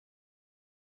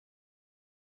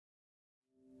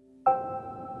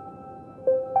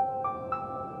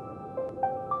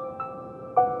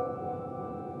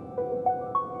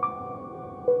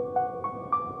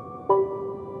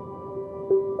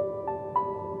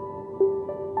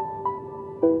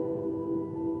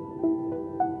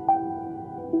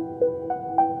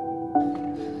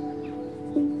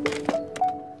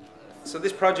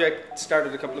this project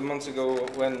started a couple of months ago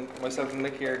when myself and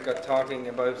Mick here got talking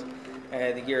about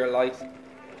the Year of Light.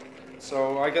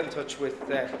 So I got in touch with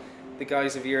the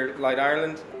guys of Year Light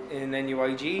Ireland in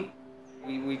NUIG.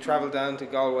 We travelled down to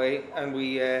Galway and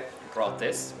we brought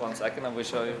this. 1 second, and we'll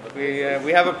show you.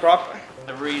 We have a prop.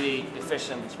 A really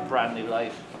efficient, brand new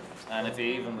light, and if you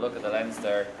even look at the lens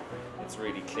there, it's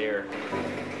really clear.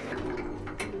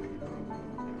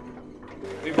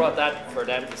 We brought that for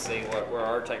them to see where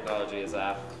our technology is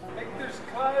at. There's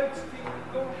clouds,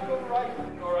 go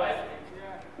right. Go right?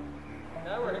 Yeah.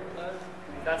 Now we're hitting clouds.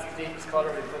 That's the deepest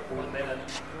colour we put 1 minute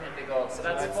indigo. So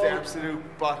that's full, the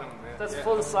absolute bottom. Yeah. That's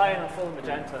full cyan and full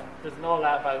magenta. There's no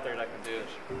lab out there that can do it.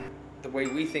 The way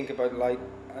we think about light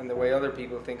and the way other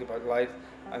people think about light,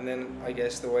 and then I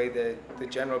guess the way the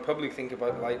general public think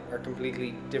about light are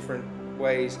completely different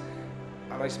ways.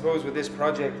 And I suppose with this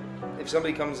project, if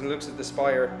somebody comes and looks at the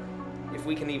Spire, if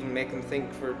we can even make them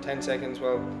think for 10 seconds,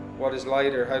 well, what is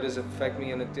light or how does it affect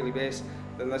me on a daily basis,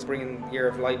 then let's bring in Year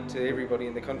of Light to everybody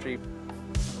in the country.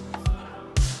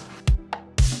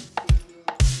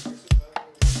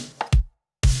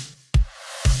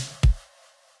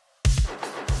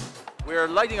 We're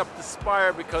lighting up the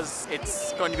Spire because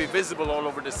it's going to be visible all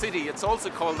over the city. It's also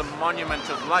called the Monument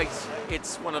of Light.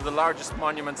 It's one of the largest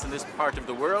monuments in this part of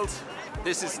the world.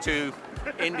 This is to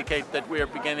indicate that we're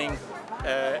beginning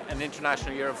an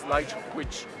International Year of Light,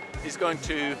 which is going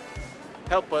to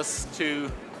help us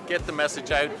to get the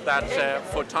message out that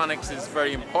photonics is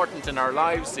very important in our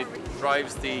lives. It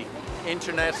drives the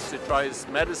internet, it drives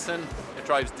medicine, it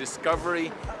drives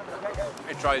discovery,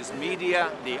 it drives media,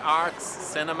 the arts,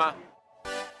 cinema.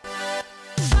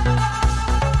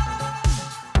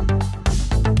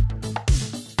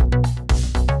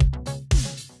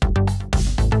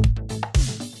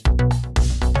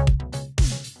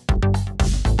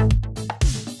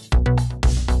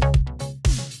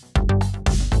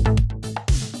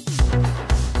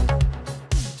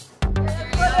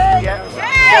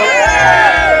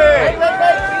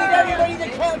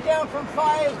 From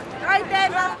 5. Right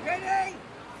then, ready?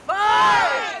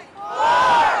 5,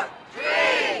 4,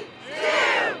 3,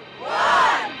 2,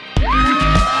 1.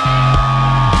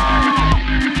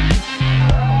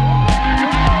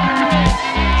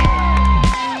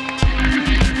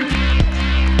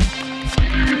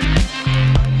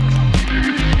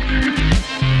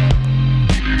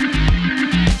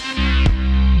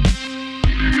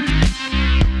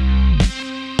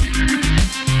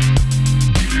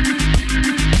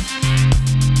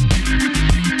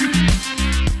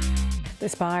 The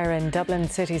Spire in Dublin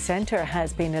city centre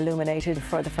has been illuminated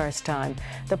for the first time.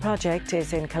 The project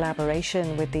is in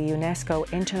collaboration with the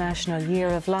UNESCO International Year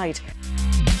of Light.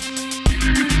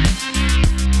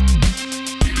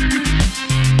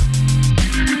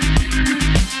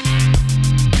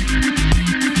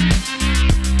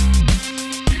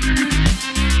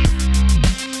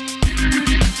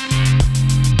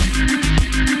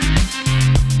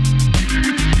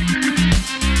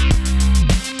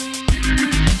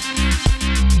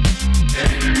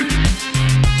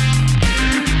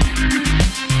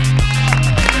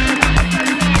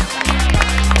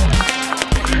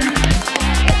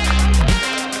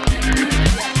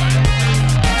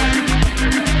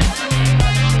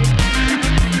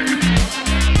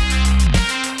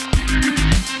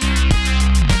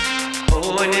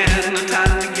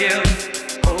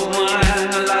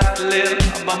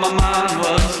 My mind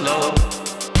was slow.